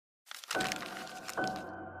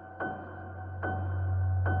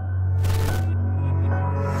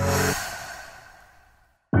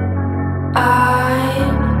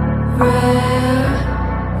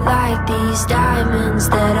Like these diamonds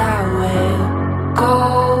that I wear,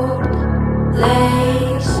 gold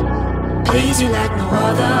lace, please you like no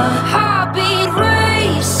other. Heartbeat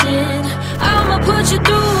racing, I'ma put you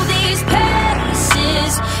through these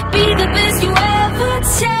paces. Be the best you ever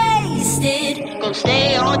tasted. Gonna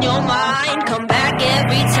stay on your mind, come back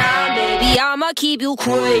every time, baby. I'ma keep you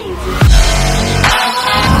crazy.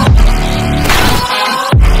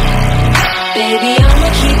 Baby, I'ma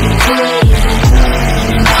keep you crazy.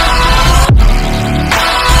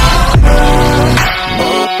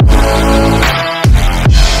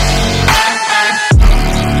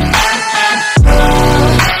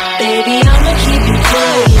 Baby, I'ma keep you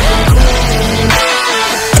crazy.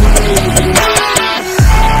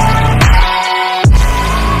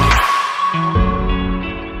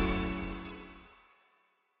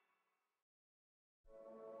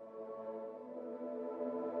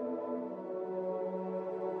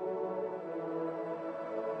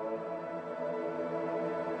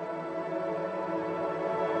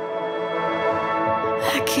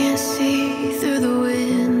 I can't see through the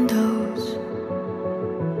windows,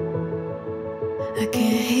 I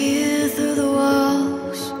can't hear through the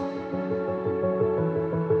walls,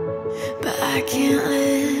 but I can't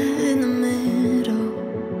live in the middle,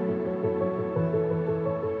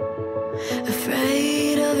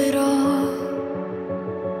 afraid of it all.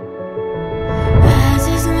 I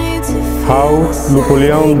just need to How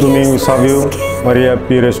Napoleão Domingo Sávio Maria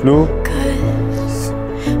Pires Lu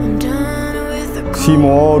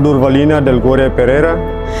Simo Durvalina del Gore Pereira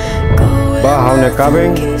Ba Haune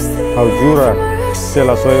Kabeng Hau Jura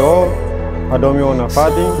Sela Soyo Adomi Ona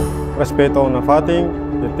Fating Respeto Ona Fating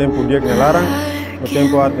De tempo diak nelarang De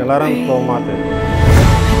tempo at nelarang Tomate.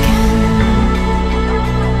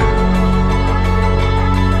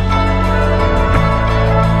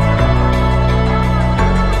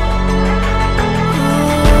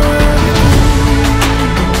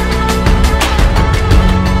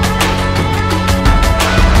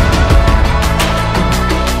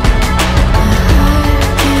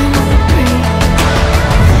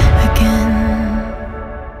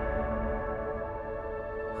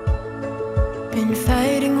 Been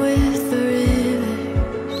fighting with the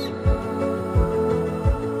rivers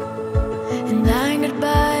and blinded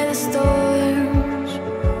by the storms,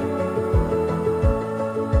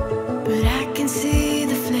 but I can see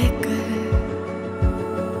the flicker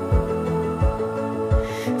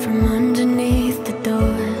from underneath the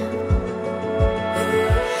door.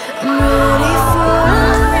 I'm ready for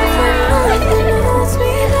nothing holds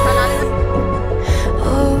me down.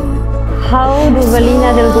 Oh, How Durvalina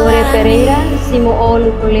del Gore Pereira, Simo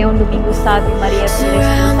Napoleão Domingo Sávio Maria Pires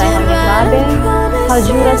Sai How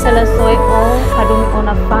Jura Sela Soy Kadumi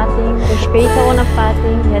Ona Fating, Respeita Ona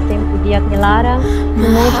Fating, Ya Tempo Diak Nelarang,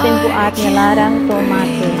 Menos Tempo At Nelarang,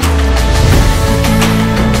 Tomate.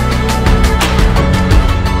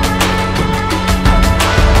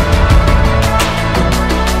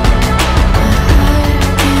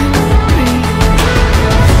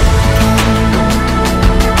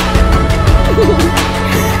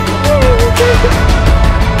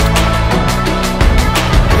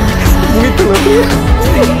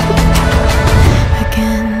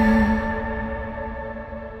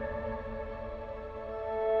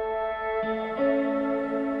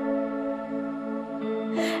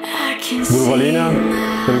 Durvalina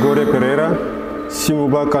del Gore Pereira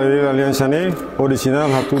Simuba Kalil Aliansane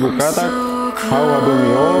Original Hatudu Katak Hau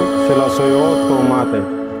Adomio Sela Soyo Tomate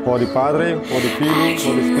O di Padre, o di Filho,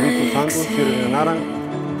 o di Espírito Santo Sirenarang.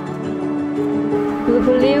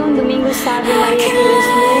 Napoleão Domingo Sávio Maria Pires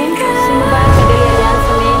Simuba Kalil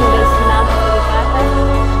Aliansane Original Hatudu Katak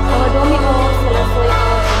Hau Adomio Sela Soyo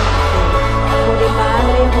Tomate O di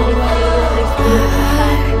Padre, o di Filho, o di Espírito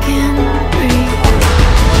Santo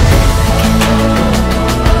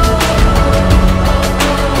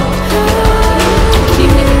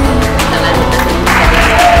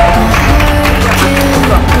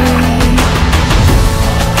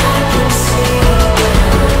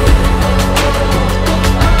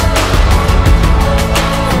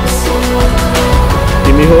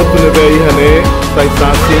Inihot Nubei Hane,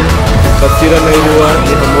 Saisasin, Basira Nailua,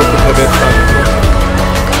 Nihamot Kabesan.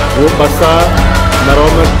 O Basa,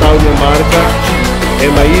 Naroma Tau Marca,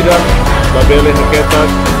 Emaira, Babele Haketa,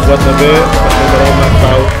 Watabe, Naroma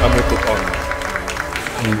Tau Amutukon.